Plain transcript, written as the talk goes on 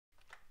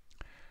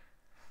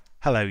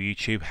Hello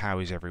YouTube, how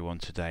is everyone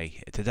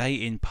today? Today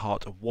in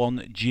part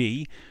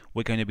 1G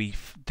we're going to be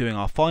doing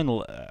our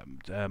final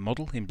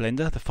model in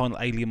Blender, the final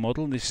alien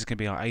model. This is going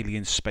to be our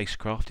alien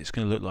spacecraft. It's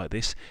going to look like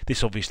this.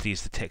 This obviously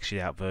is the textured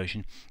out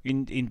version.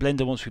 In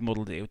Blender, once we've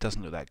modelled it, it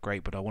doesn't look that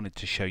great, but I wanted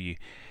to show you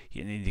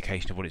an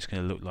indication of what it's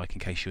going to look like in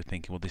case you're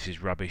thinking, well, this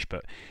is rubbish,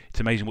 but it's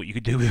amazing what you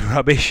can do with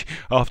rubbish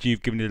after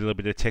you've given it a little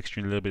bit of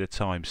texture and a little bit of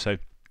time. So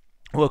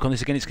work on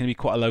this again. It's going to be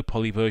quite a low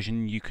poly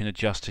version. You can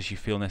adjust as you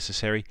feel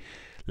necessary.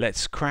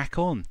 Let's crack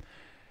on.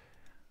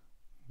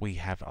 We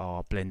have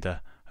our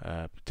Blender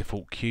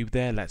default cube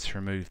there. Let's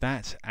remove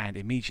that, and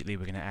immediately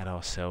we're going to add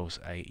ourselves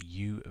a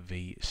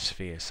UV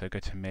sphere. So go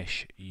to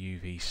Mesh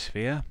UV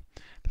Sphere.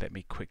 Let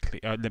me quickly,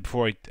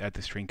 before I add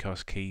the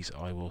screencast keys,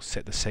 I will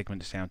set the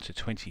segments down to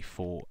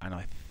 24, and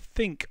I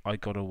think I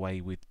got away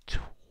with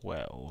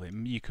 12.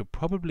 You could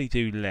probably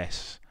do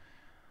less.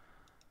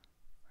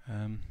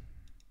 I'm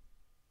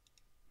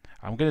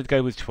going to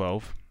go with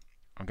 12.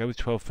 I'll go with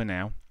 12 for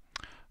now.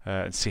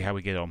 And see how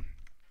we get on.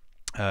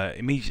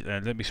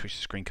 Immediately, let me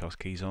switch the screencast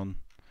keys on.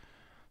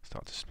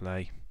 Start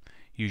display.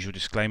 Usual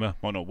disclaimer,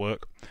 might not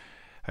work.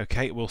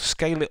 Okay, we'll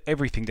scale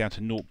everything down to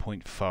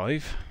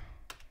 0.5.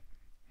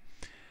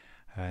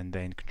 And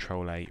then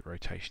Control A,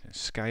 rotation and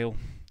scale.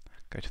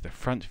 Go to the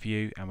front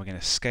view, and we're going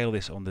to scale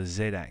this on the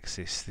Z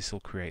axis. This will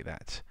create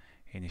that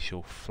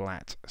initial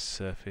flat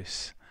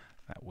surface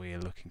that we're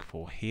looking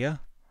for here.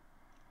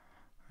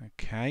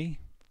 Okay.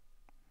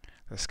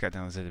 Let's scale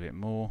down the Z a bit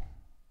more.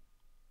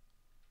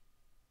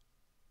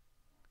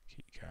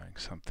 Keep going,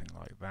 something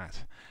like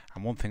that.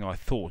 And one thing I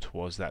thought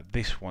was that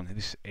this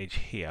edge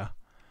here,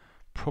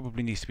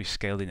 probably needs to be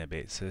scaled in a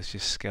bit. So let's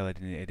just scale it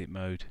in edit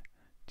mode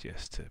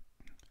just to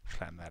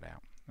flatten that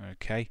out.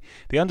 Okay,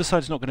 the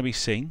underside is not going to be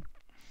seen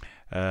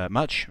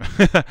much,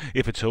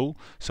 if at all.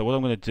 So what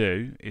I'm going to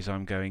do is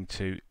I'm going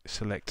to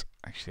select,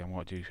 actually I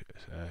might do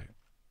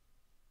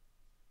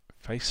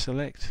face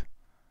select,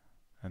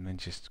 and then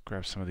just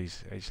grab some of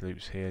these edge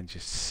loops here and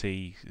just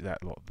see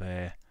that lot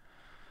there.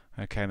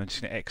 Okay, and then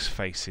just going to X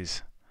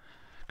faces.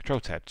 Control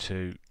Tab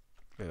 2,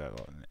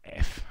 an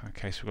F.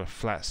 Okay, so we've got a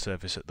flat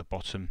surface at the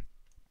bottom.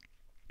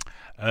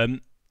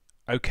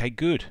 Okay,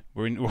 good.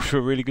 We're off to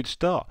a really good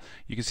start.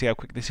 You can see how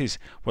quick this is.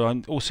 What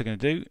I'm also going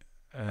to do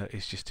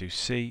is just do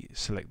C,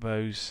 select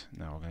those.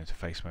 No, I'm going to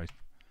face mode.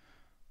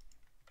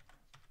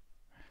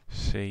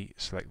 C,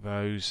 select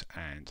those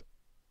and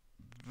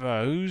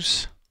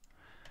those.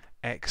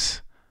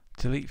 X,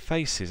 delete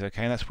faces.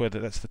 Okay, and that's where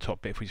that's the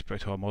top bit. If we just go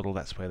to our model,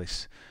 that's where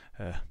this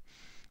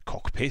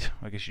cockpit,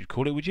 I guess you'd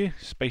call it, would you?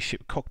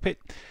 Spaceship cockpit.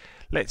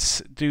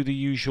 Let's do the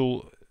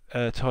usual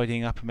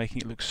tidying up and making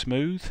it look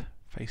smooth.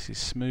 Face is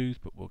smooth,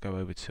 but we'll go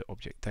over to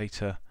Object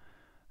Data,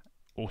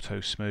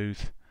 Auto Smooth.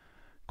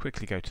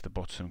 Quickly go to the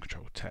bottom,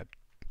 Control Tab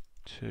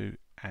 2,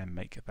 and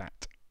make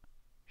that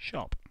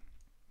sharp.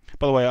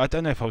 By the way, I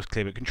don't know if I was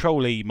clear, but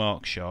Control E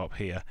mark sharp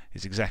here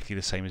is exactly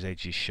the same as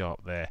edge is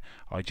sharp there.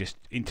 I just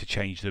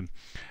interchange them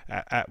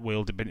at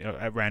will,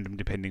 at random,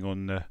 depending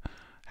on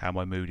how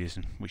my mood is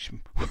and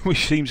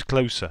which seems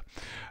closer.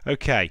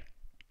 Okay,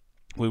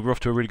 we're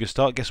off to a really good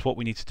start. Guess what?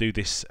 We need to do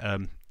this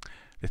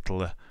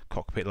little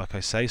cockpit, like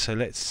I say. So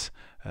let's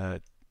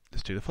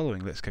do the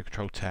following. Let's go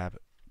Control Tab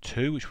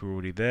 2, which we're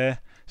already there.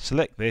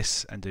 Select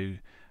this and do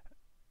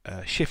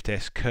Shift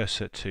S,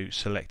 cursor to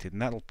selected,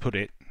 and that'll put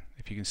it,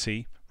 if you can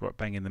see, right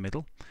bang in the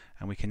middle.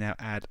 And we can now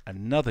add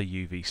another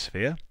UV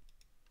sphere.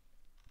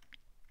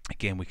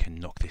 Again, we can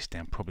knock this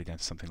down, probably down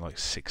to something like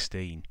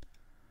 16,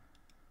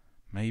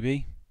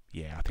 maybe.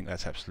 Yeah, I think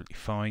that's absolutely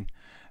fine.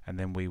 And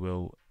then we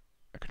will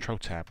Control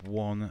Tab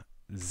 1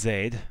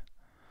 Z,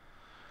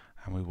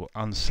 and we will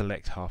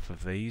unselect half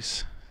of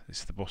these. This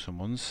is the bottom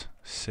ones,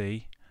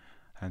 C,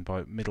 and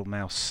by middle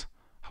mouse,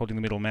 holding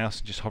the middle mouse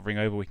and just hovering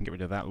over, we can get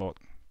rid of that lot.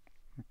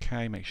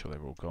 Okay, make sure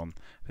they're all gone.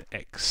 The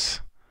X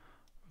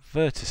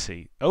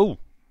vertices. Oh,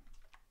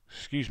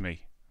 excuse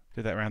me,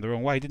 did that round the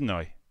wrong way, didn't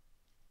I?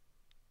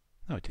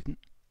 No, I didn't.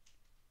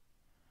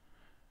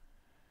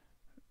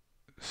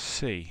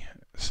 C,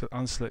 so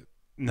unselect.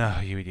 No,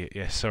 you idiot.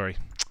 Yes, sorry.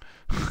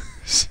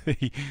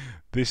 See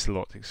this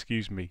lot.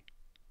 Excuse me.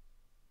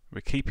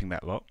 We're keeping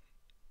that lot.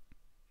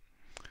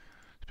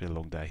 It's been a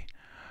long day.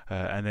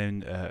 And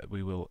then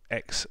we will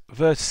X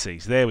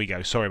vertices. There we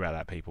go. Sorry about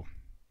that, people.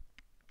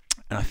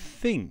 And I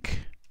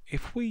think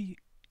if we,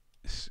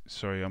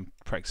 sorry, I'm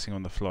practicing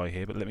on the fly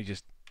here, but let me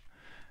just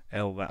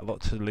L that lot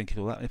to link it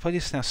all out. If I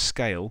just now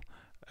scale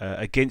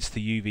against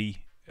the UV.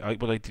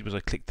 What I did was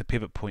I clicked the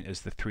pivot point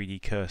as the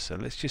 3D cursor.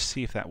 Let's just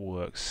see if that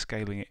works.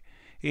 Scaling it.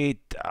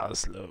 It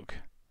does, look.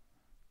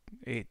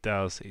 It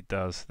does, it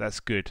does.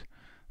 That's good.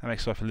 That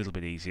makes life a little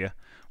bit easier.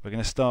 We're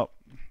going to start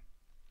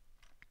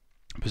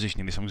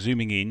positioning this. I'm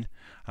zooming in.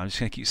 I'm just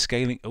going to keep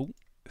scaling. Oh,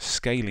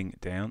 scaling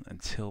down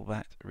until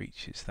that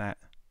reaches that.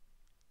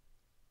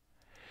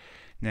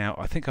 Now,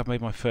 I think I've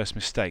made my first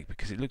mistake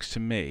because it looks to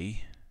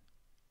me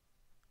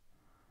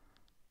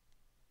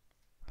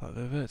like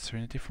the verts are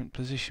in a different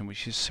position,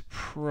 which is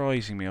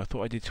surprising me. I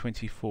thought I did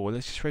 24.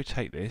 Let's just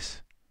rotate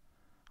this.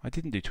 I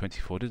didn't do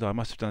 24, did I? I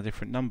must have done a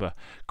different number.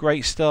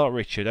 Great start,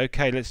 Richard.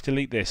 Okay, let's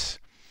delete this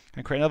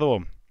and create another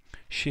one.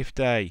 Shift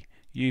A,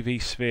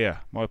 UV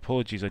sphere. My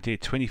apologies, I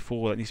did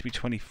 24. That needs to be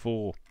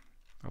 24.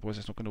 Otherwise,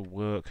 it's not going to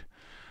work.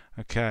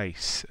 Okay.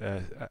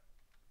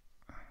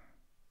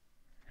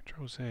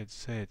 Control Z,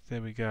 Z.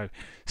 There we go.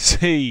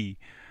 C.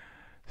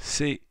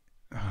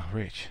 Oh,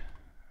 Rich.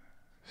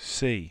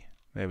 C.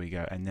 There we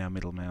go. And now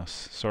middle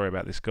mouse. Sorry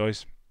about this,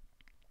 guys.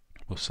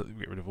 We'll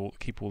get rid of all,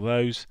 keep all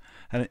those,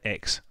 and then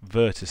X,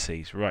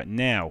 vertices. Right,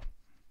 now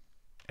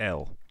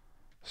L,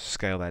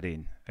 scale that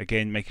in.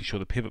 Again, making sure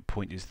the pivot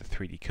point is the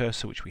 3D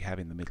cursor, which we have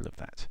in the middle of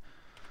that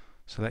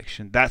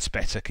selection. That's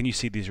better. Can you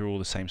see these are all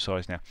the same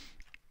size now?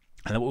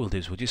 And then what we'll do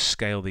is we'll just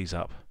scale these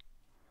up.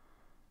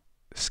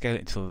 Scale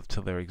it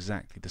until they're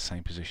exactly the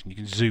same position. You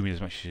can zoom in as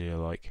much as you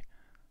like.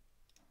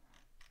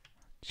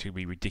 It should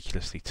be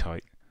ridiculously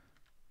tight.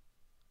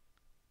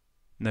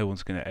 No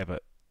one's going to ever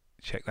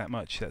check that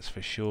much, that's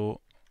for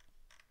sure.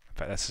 In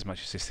fact, that's as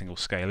much as this thing will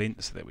scale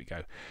in, so there we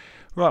go.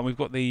 Right, we've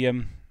got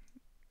the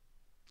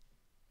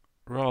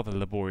rather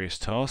laborious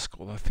task,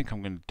 although I think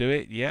I'm going to do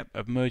it, yep,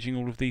 of merging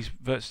all of these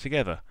verts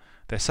together.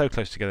 They're so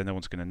close together no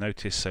one's going to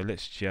notice, so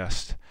let's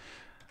just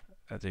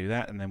do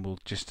that, and then we'll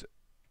just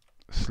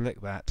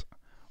select that,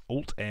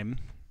 Alt-M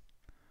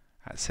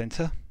at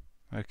center,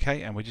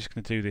 okay, and we're just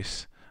going to do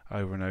this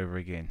over and over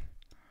again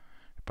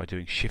by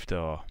doing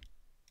Shift-R,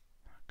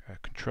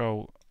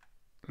 Control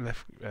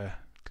left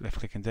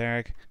click and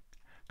drag,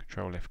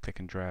 Control left click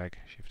and drag,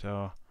 Shift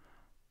R,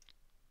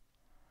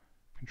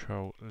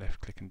 Control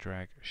left click and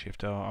drag,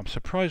 Shift R. I'm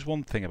surprised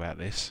one thing about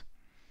this.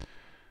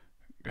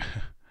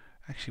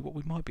 Actually, what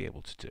we might be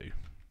able to do,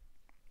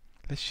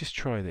 let's just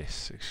try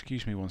this.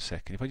 Excuse me one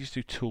second. If I just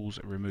do Tools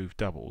and remove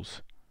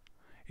doubles,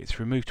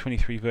 it's removed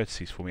 23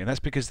 vertices for me, and that's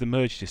because the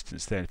merge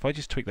distance there. If I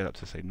just tweak that up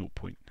to say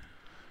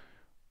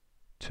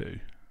 0.2,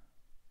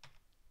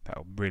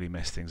 that'll really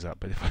mess things up.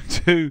 But if I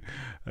do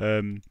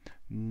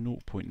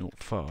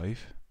 0.05,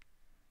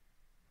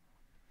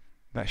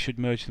 that should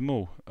merge them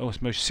all. Oh,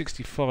 it's merged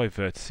 65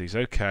 vertices.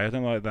 Okay, I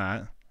don't like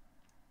that.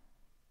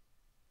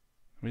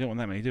 We don't want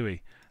that many, do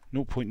we?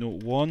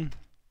 0.01,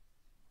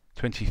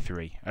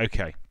 23.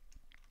 Okay,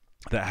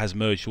 that has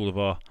merged all of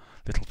our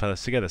little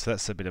fellas together. So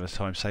that's a bit of a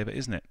time saver,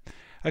 isn't it?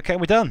 Okay,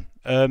 we're done.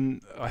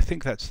 I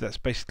think that's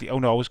basically. Oh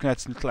no, I was going to add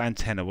some little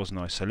antenna,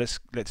 wasn't I? So let's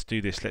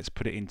do this. Let's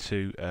put it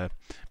into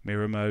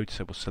mirror mode.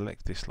 So we'll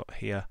select this lot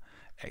here,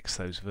 X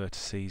those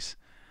vertices,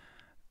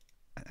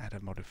 and add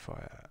a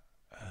modifier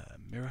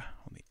mirror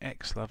on the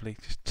X. Lovely.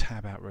 Just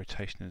tab out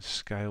rotation and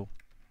scale,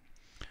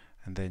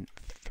 and then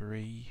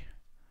 3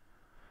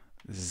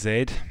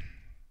 Z.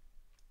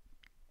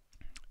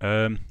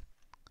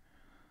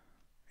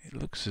 It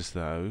looks as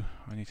though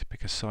I need to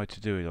pick a side to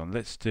do it on.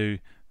 Let's do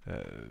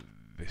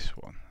this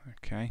one,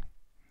 okay,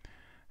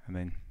 and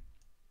then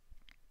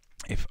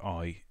if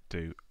I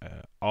do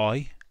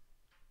I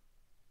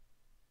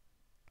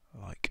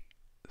like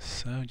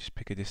so, just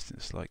pick a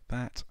distance like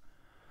that,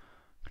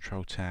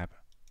 Control Tab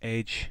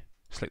Edge,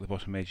 select the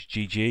bottom edge,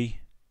 GG,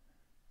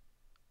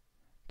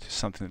 to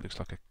something that looks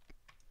like a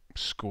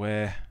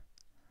square.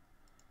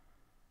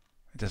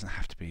 It doesn't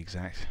have to be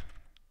exact.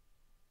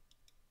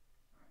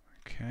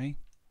 Okay,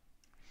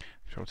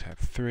 Control Tab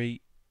 3,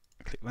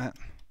 click that.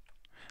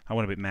 I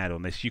went a bit mad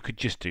on this. You could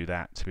just do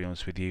that, to be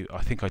honest with you.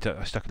 I think I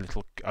stuck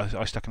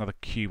I stuck another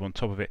cube on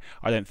top of it.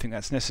 I don't think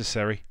that's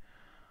necessary.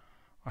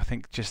 I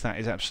think just that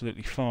is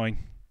absolutely fine.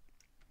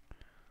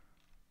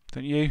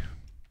 Don't you? And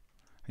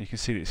you can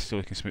see that it's still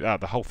looking smooth. Ah,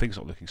 the whole thing's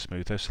not looking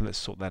smooth though, so let's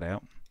sort that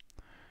out.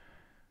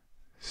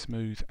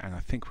 Smooth, and I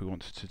think we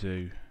wanted to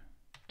do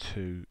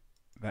to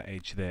that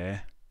edge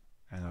there,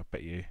 and I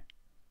bet you.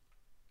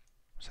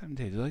 What's happened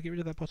here? Did I get rid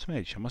of that bottom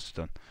edge? I must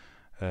have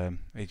done.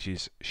 Edge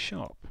is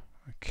sharp.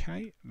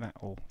 Okay,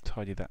 that'll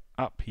tidy that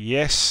up.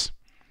 Yes.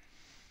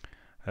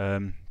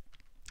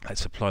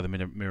 Let's apply the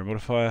mirror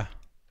modifier.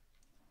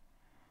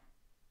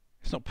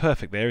 It's not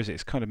perfect there, is it?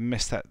 It's kind of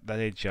messed that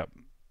edge up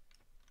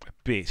a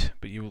bit,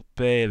 but you will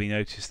barely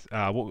notice.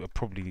 What we'll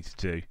probably need to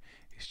do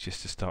is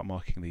just to start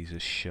marking these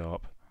as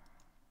sharp.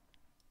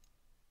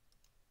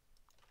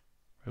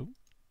 Oh.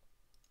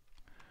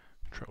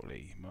 Control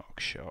E, mark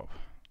sharp.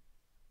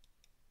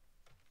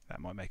 That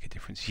might make a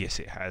difference. Yes,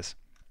 it has.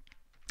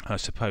 I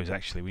suppose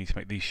actually we need to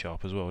make these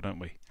sharp as well, don't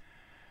we?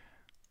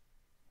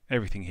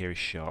 Everything here is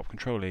sharp.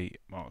 Control E,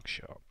 mark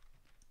sharp.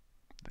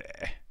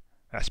 There.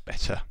 That's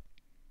better.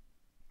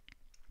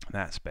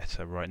 That's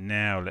better. Right,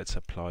 now let's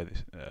apply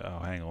this. Oh,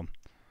 hang on.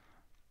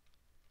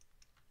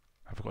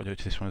 I forgot to do it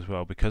to this one as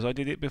well because I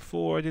did it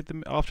before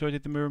after I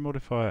did the mirror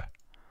modifier.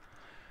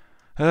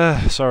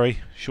 Sorry,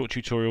 short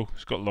tutorial.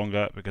 It's got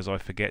longer because I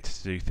forget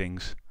to do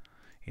things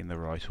in the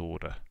right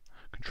order.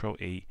 Control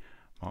E,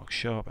 mark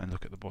sharp, and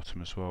look at the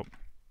bottom as well.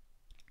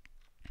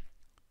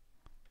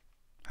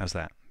 How's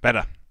that?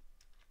 Better.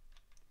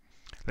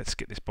 Let's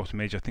get this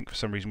bottom edge. I think for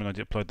some reason when I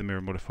applied the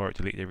mirror modifier it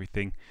deleted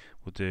everything.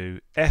 We'll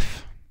do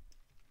F.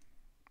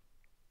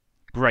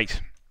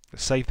 Great.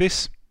 Let's save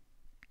this.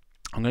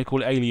 I'm going to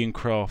call it Alien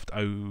Craft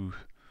 0.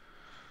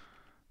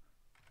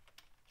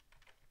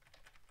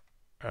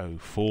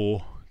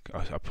 04.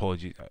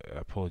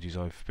 Apologies,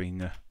 I've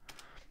been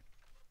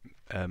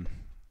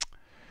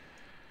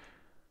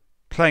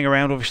playing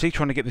around, obviously,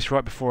 trying to get this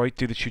right before I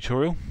do the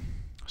tutorial.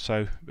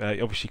 So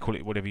obviously call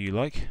it whatever you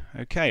like.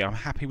 Okay, I'm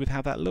happy with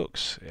how that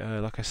looks.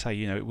 Like I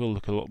say, it will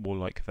look a lot more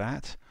like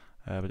that,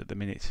 but at the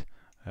minute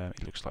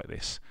it looks like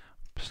this.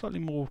 Slightly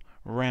more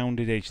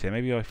rounded edge there.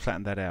 Maybe I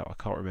flattened that out. I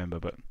can't remember,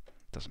 but it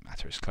doesn't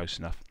matter. It's close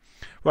enough.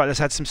 Right,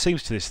 let's add some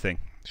seams to this thing.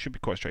 Should be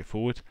quite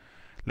straightforward.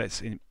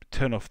 Let's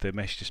turn off the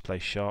mesh display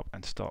sharp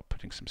and start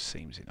putting some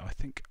seams in. I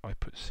think I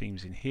put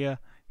seams in here,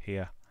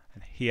 here,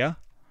 and here.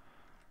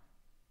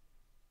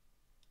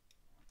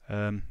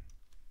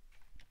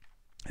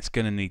 It's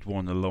going to need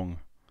one along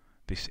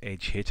this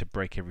edge here to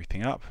break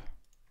everything up.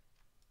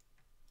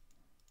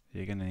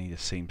 You're going to need a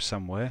seam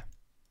somewhere.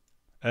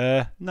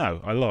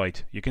 No, I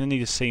lied. You're going to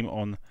need a seam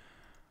on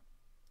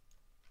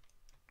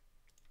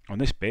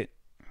this bit.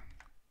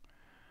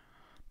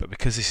 But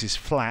because this is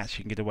flat,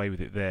 you can get away with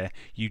it there.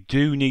 You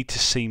do need to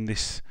seam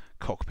this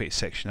cockpit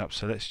section up.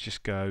 So let's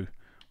just go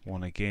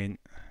one again.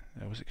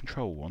 Was it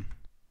control one?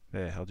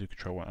 There, I'll do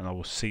control one, and I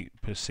will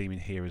put a seam in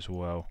here as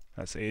well.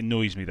 It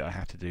annoys me that I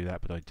have to do that,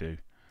 but I do.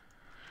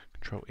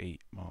 Control E,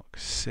 mark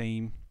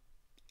seam.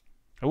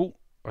 Oh,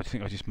 I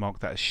think I just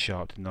marked that as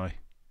sharp, didn't I?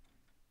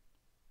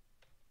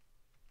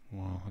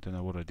 Well, I don't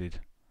know what I did.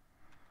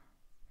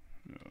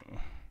 We'll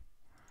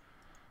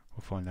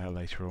find out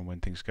later on when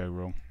things go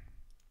wrong.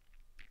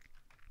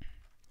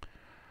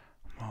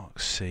 Mark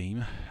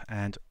seam,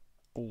 and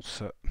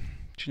also, do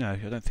you know,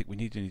 I don't think we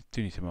do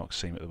need to mark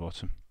seam at the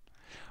bottom.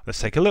 Let's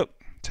take a look.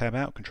 Tab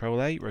out,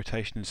 Control A,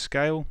 rotation and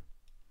scale.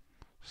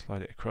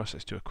 Slide it across.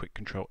 Let's do a quick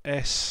Control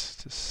S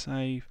to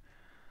save.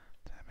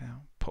 Tab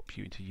out, pop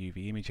you into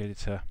UV image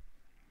editor.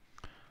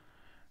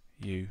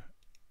 You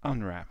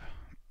unwrap.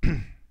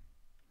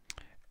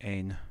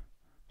 N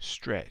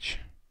stretch.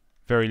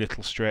 Very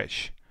little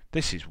stretch.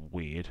 This is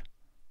weird.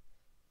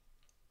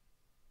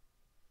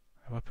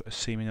 Have I put a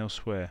seam in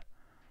elsewhere?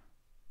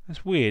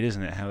 That's weird,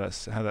 isn't it? How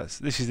that's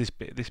this is this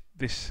bit,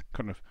 this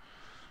kind of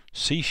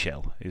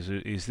seashell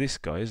is this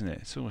guy, isn't it?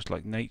 It's almost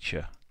like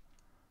nature.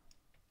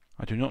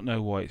 I do not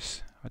know why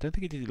it's. I don't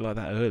think it did it like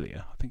that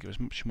earlier. I think it was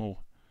much more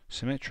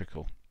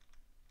symmetrical.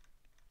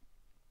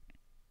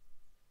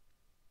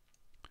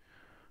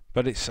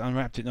 But it's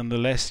unwrapped it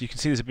nonetheless. You can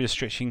see there's a bit of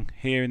stretching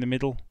here in the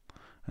middle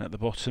and at the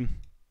bottom.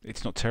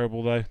 It's not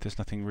terrible though. There's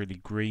nothing really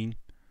green,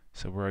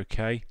 so we're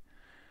okay.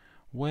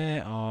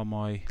 Where are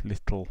my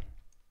little?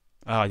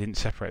 I didn't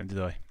separate them, did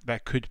I?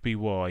 That could be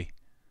why.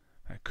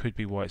 That could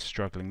be why it's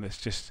struggling. Let's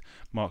just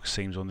mark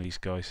seams on these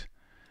guys.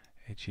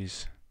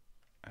 Edges,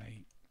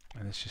 and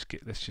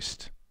let's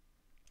just.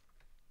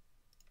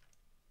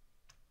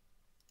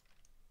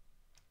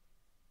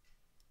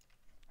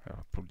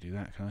 I'll probably do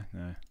that, can I?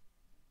 No.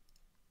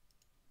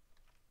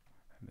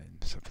 And then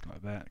something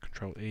like that.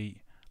 Control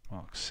E,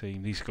 mark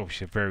seam. These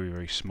obviously are very,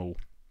 very small.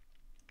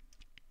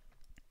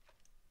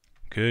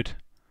 Good.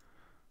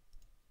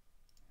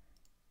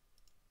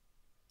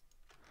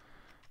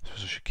 So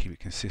I should keep it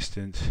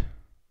consistent.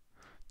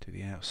 Do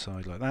the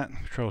outside like that.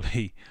 Control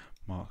E,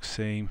 mark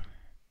seam.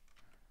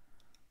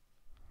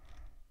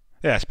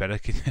 Yeah, that's better.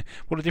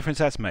 What a difference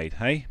that's made,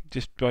 hey?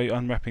 Just by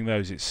unwrapping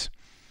those, it's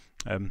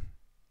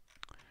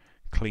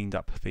cleaned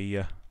up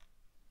the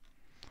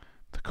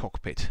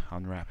cockpit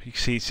unwrap. You can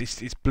see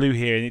it's blue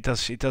here, and it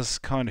does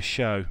kind of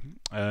show.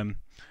 But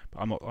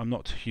I'm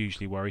not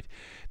hugely worried.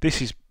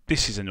 This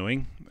is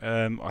annoying.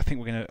 I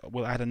think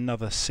we'll add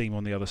another seam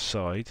on the other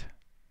side,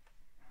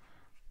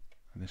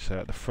 and so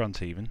at the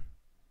front even.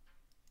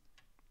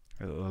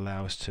 It'll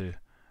allow us to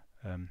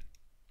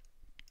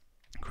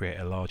create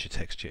a larger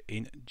texture.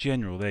 In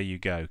general, there you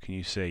go. Can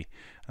you see?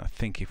 I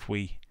think if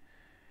we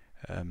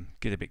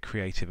get a bit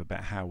creative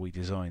about how we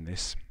design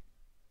this,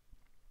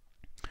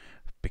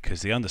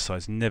 because the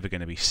underside's never going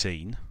to be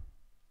seen.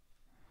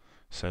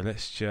 So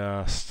let's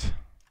just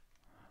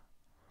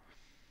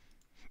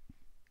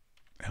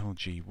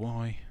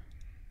LGY.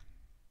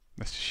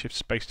 Let's just shift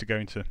space to go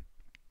into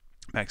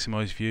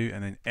maximize view,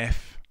 and then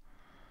F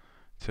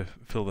to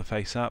fill the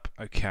face up.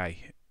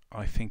 Okay,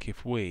 I think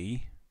if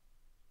we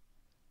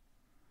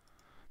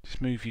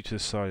just move you to the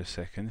side a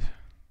second.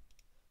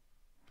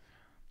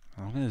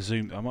 I'm going to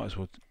zoom. I might as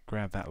well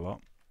grab that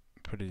lot,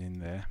 put it in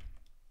there.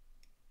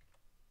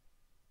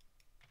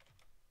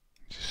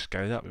 Just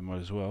scale it up, we might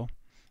as well.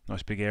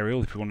 Nice big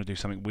aerial if we want to do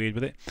something weird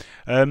with it.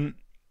 I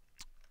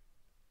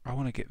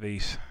want to get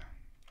this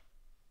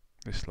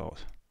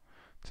lot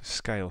to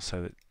scale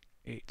so that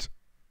it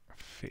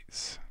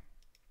fits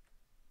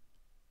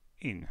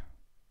in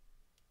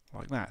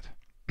like that.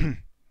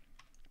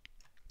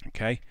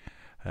 Okay,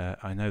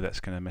 I know that's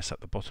going to mess up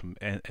the bottom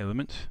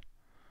element.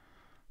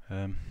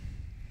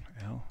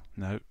 L,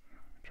 no,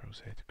 Control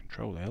Z,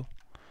 Control L.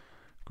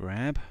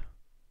 Grab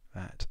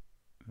that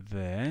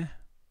there.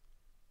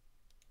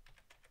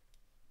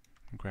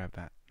 And grab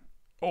that.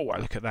 Oh,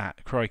 look at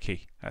that!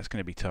 Crikey, that's going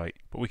to be tight,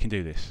 but we can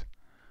do this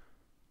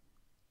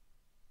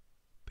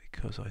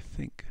because I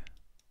think.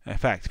 In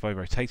fact, if I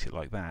rotate it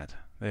like that,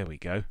 there we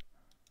go.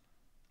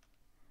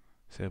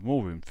 Is there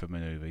more room for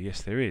manoeuvre?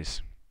 Yes, there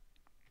is.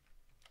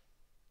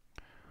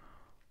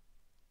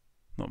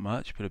 Not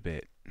much, but a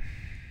bit.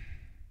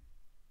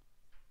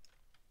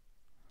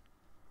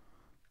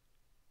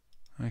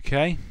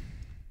 Okay.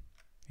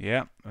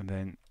 Yeah, and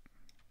then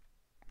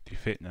do you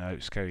fit? No,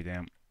 scale you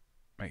down.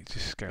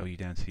 Just scale you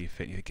down till you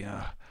fit. You think,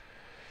 ah.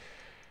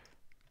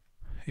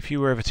 If you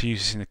were ever to use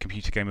this in a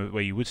computer game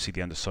where you would see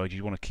the underside,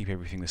 you'd want to keep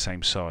everything the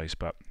same size,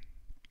 but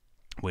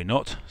we're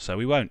not, so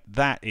we won't.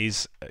 That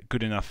is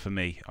good enough for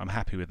me. I'm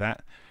happy with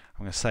that.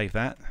 I'm going to save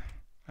that,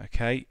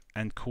 okay,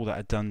 and call that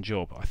a done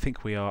job. I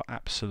think we are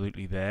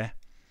absolutely there.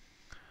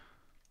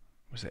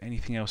 Was there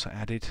anything else I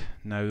added?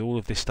 No, all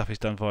of this stuff is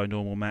done via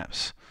normal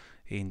maps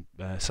in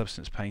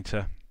Substance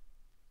Painter.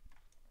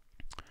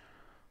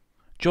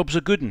 Job's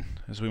a good one,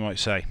 as we might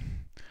say.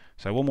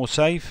 So one more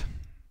save,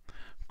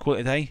 call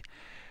it a day.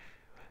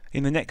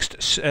 In the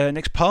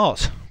next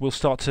part, we'll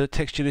start to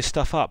texture this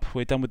stuff up.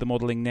 We're done with the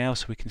modelling now,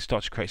 so we can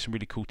start to create some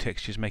really cool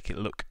textures, make it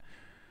look,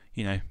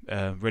 you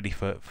know, ready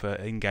for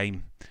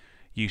in-game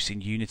use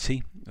in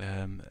Unity.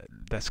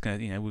 That's going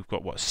to, you know, we've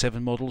got what,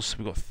 7 models?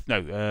 We've got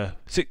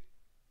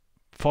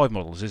 5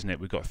 models, isn't it?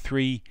 We've got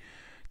 3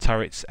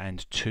 turrets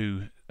and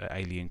 2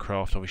 alien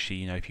craft. Obviously,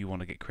 you know, if you want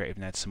to get creative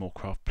and add some more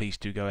craft, please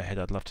do go ahead.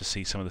 I'd love to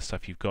see some of the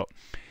stuff you've got.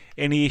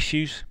 Any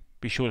issues?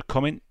 Be sure to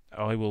comment.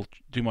 I will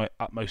do my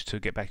utmost to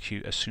get back to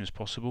you as soon as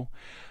possible.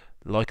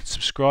 Like and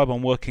subscribe.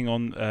 I'm working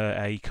on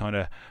a kind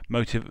of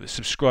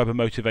subscriber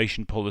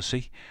motivation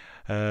policy,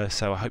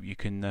 so I hope you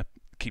can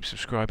keep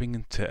subscribing,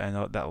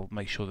 and that'll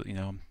make sure that, you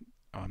know,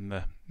 I'm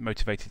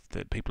motivated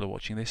that people are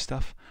watching this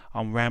stuff.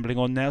 I'm rambling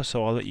on now,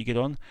 so I'll let you get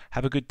on.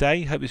 Have a good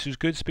day. Hope this was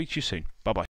good. Speak to you soon. Bye bye.